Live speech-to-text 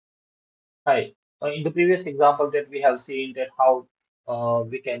Hi. In the previous example that we have seen that how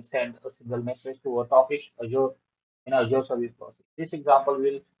we can send a single message to a topic Azure in Azure Service Bus. This example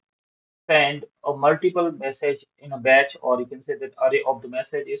will send a multiple message in a batch, or you can say that array of the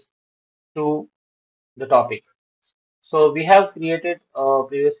messages to the topic. So we have created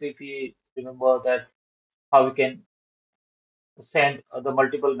previously, if we remember that how we can send the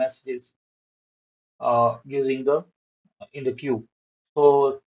multiple messages using the in the queue.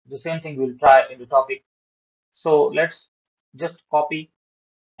 So the same thing we'll try in the topic. So let's just copy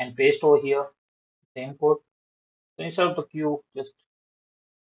and paste over here, same code. So instead of the queue, just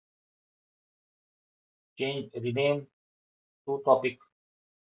rename to topic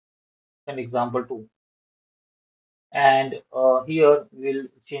and example two. And here we'll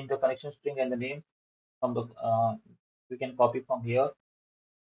change the connection string and the name from the, we can copy from here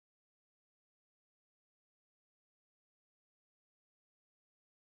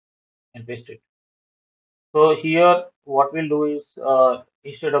and paste it. So here, what we'll do is,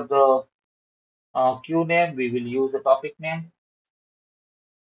 instead of the queue name, we will use the topic name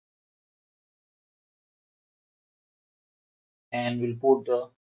and we'll put the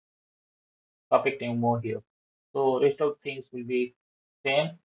topic name over here. So rest of things will be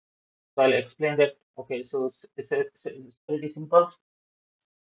same. So I'll explain that. Okay, so it's pretty simple.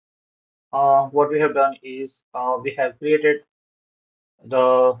 What we have done is we have created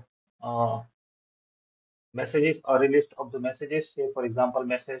the uh, messages or a list of the messages. Say, for example,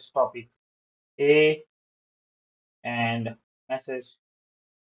 message topic A and message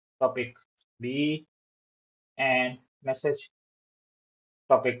topic B and message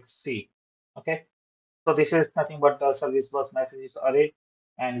topic C. Okay, so this is nothing but the service bus messages array,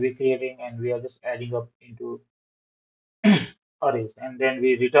 and we're creating and we are just adding up into arrays, and then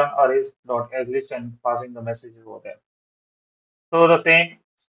we return arrays dot as list and passing the messages over there. So the same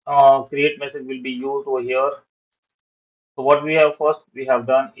create message will be used over here. So what we have first we have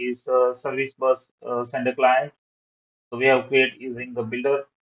done is service bus sender client. So we have created using the builder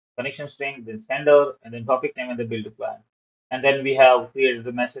connection string, then sender, and then topic name and the builder client. And then we have created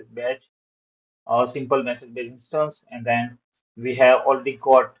the message batch or simple message batch instance, and then we have already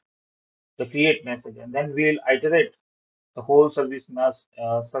got the create message, and then we'll iterate the whole service bus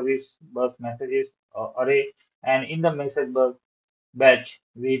messages array, and in the message bus batch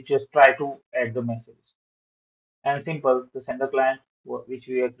we just try to add the message. And simple, the sender client, which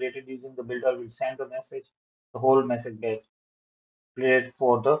we have created using the builder, will send the message, the whole message batch, create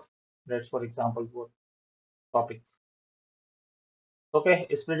for the, let's for example, for topic. Okay,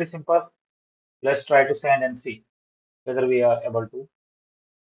 it's pretty simple. Let's try to send and see whether we are able to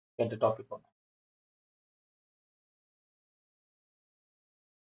get the topic or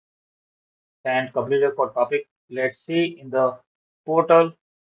not. And completed for topic. Let's see in the portal.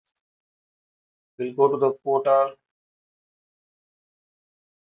 We'll go to the portal.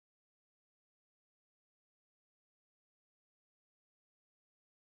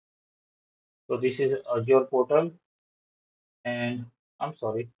 So this is Azure portal, and I'm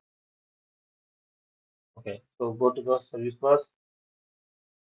sorry. Okay, so go to the service bus,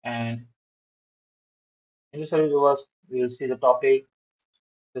 and in the service bus, we'll see the topic.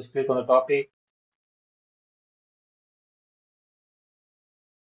 Just click on the topic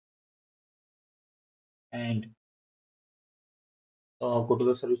and go to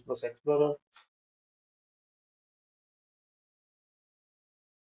the service bus explorer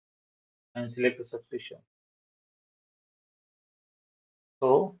and select the subscription.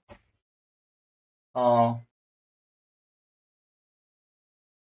 So uh,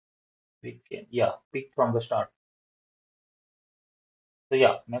 we can, yeah, pick from the start. So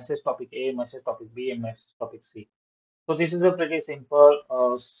yeah, message topic A, message topic B, and message topic C. So this is a pretty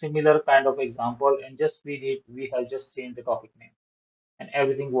simple, similar kind of example, and just we have just changed the topic name, and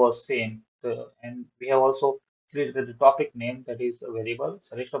everything was same. So, and we have also created the topic name that is a variable.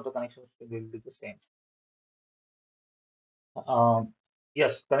 The rest of the connections will be the same. Um,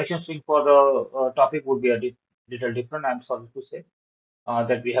 yes, connection string for the topic would be a little different. I'm sorry to say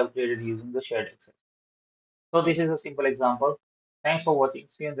that we have created using the shared access. So this is a simple example. Thanks for watching.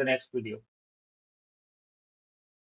 See you in the next video.